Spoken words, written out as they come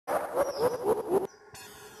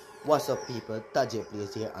What's up people, Tajay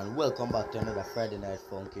Plays here and welcome back to another Friday Night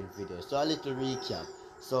Funkin' video. So a little recap.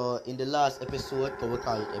 So in the last episode, we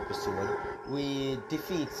call it episode, we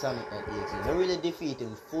defeat sonic.exe. Not really defeat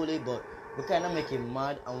him fully, but we kinda make him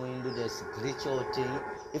mad and we do this glitch out thing.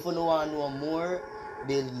 If you don't want to know more,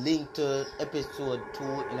 the link to episode 2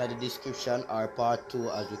 in the description, or part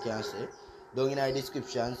 2 as you can say, down in the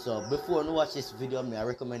description. So before you watch this video, I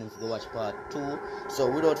recommend you to watch part 2.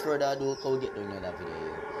 So without further ado, go get down in that video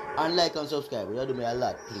here. And like and subscribe, you do me a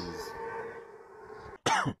lot, please.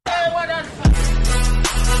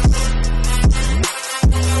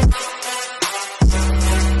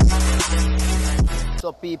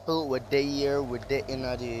 So people, we're there here, we're there in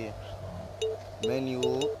the menu,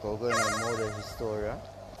 we're going to Modern Historia.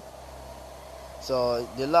 So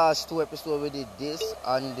the last 2 episodes we did this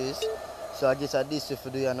and this. So I guess this if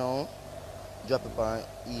you do you know, drop it on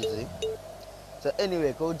easy. So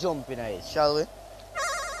anyway, go jump in it, shall we?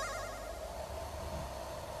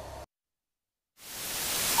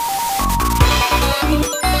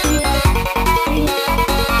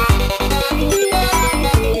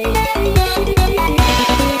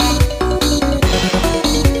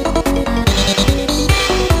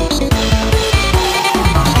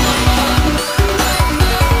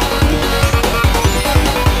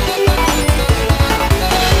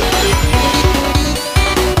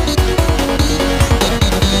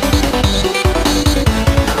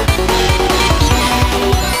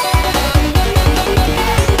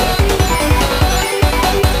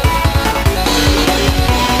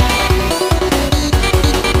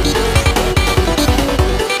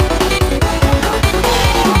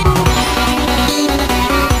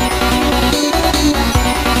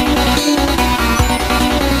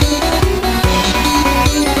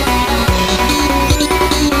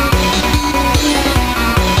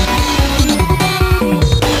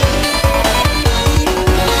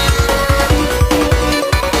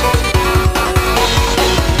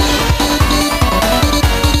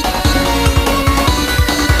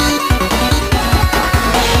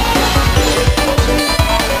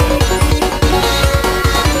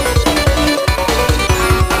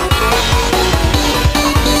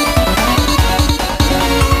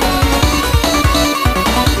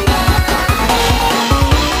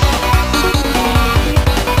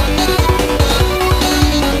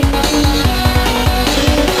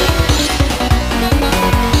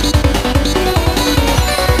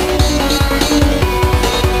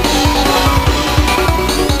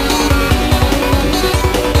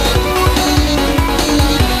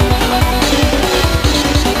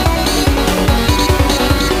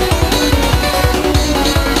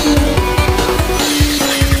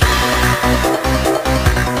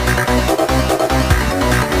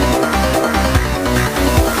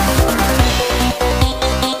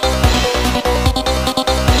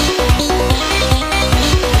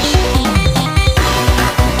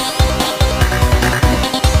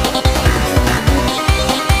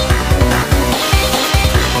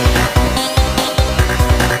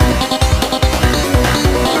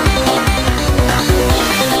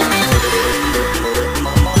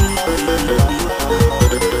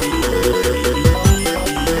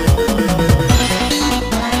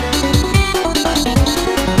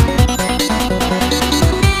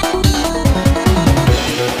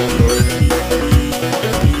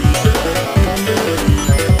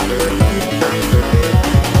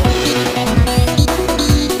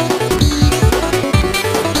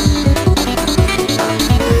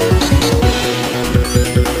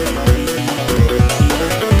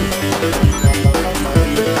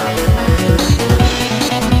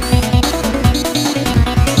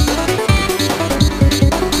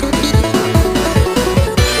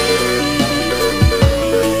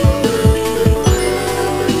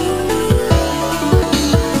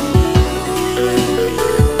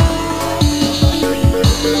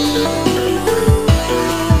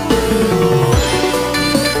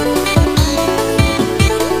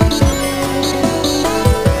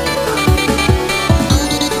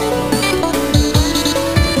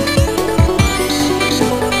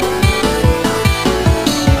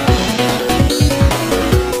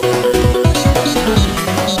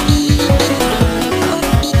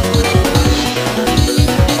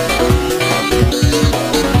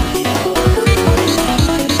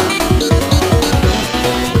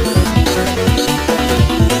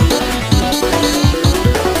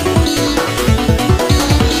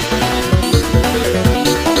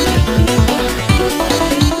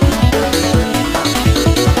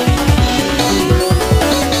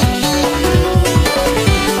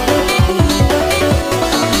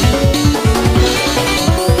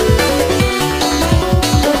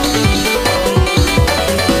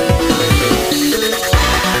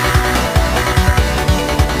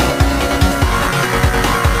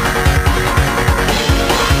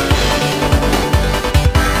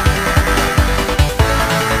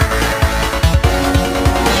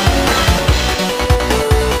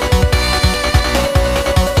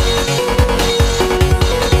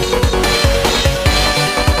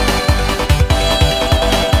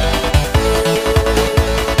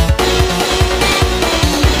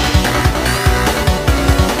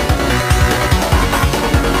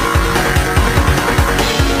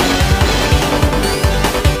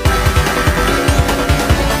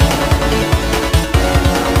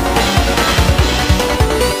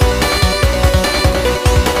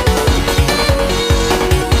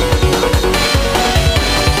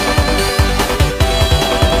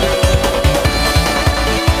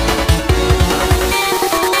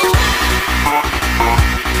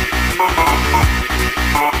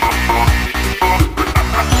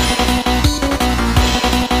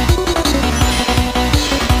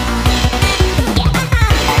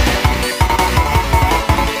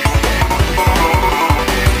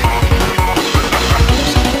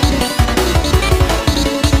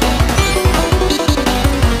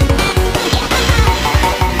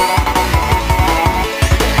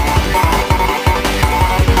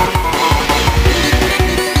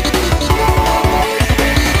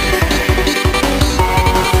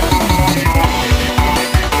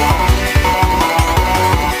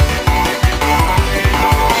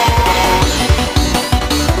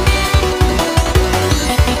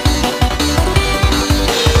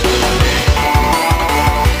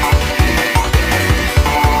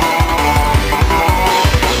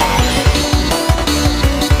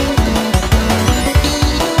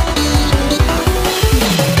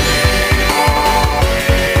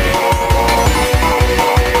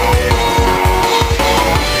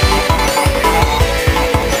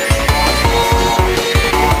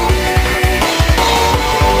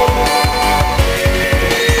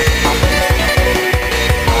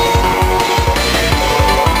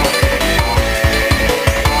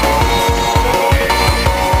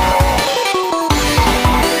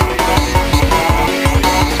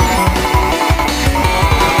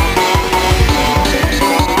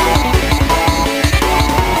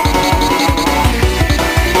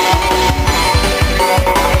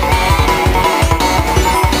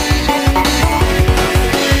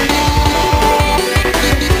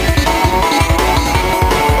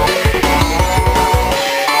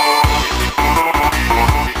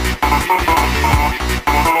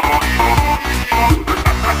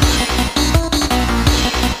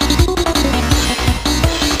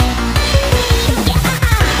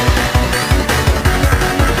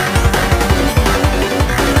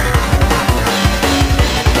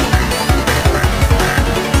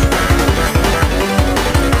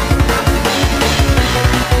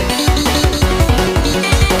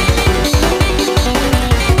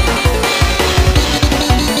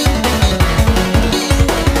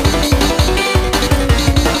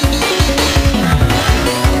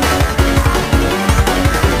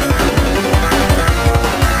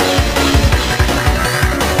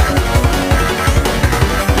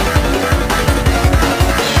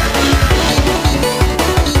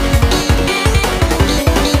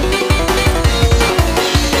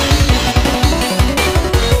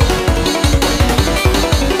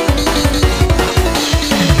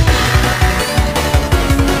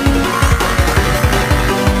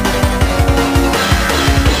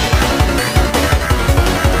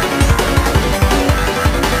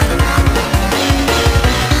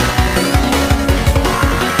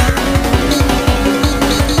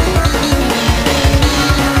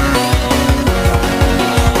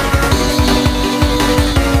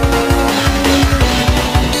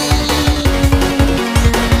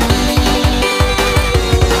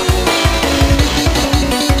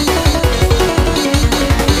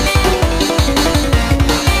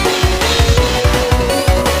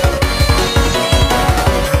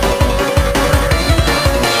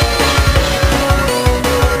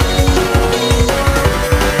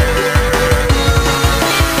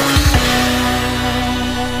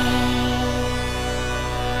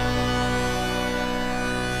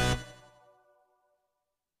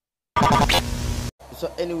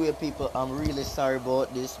 So anyway, people, I'm really sorry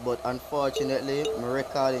about this, but unfortunately my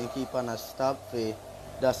recording keep on a stop for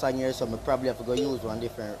that song here, so I probably have to go use one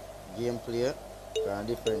different gameplay for a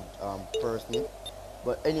different person.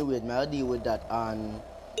 But anyway, I'll deal with that, and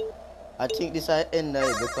I think this I end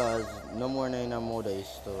it because no more in a mode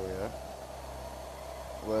story.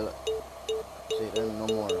 Well, say then no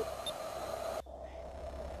more.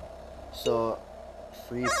 So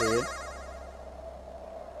free play.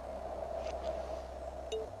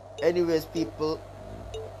 Anyways, people,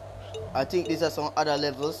 I think these are some other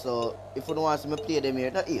levels, so if you don't want me to play them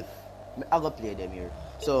here, not if, I go play them here.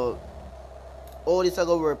 So all this I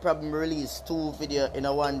go work, probably release 2 videos in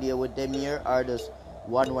a one day with them here, or just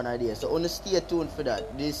one idea. So only stay tuned for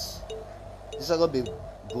that. This is gonna be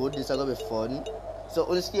good, this is gonna be fun. So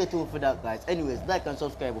only stay tuned for that, guys. Anyways, like and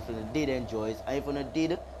subscribe if you did enjoy it. And if you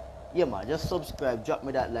did, yeah man, just subscribe, drop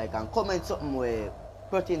me that like, and comment something where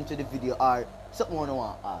pertain to the video or something you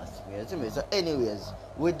want to ask me. So anyways,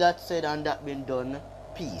 with that said and that being done,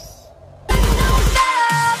 peace.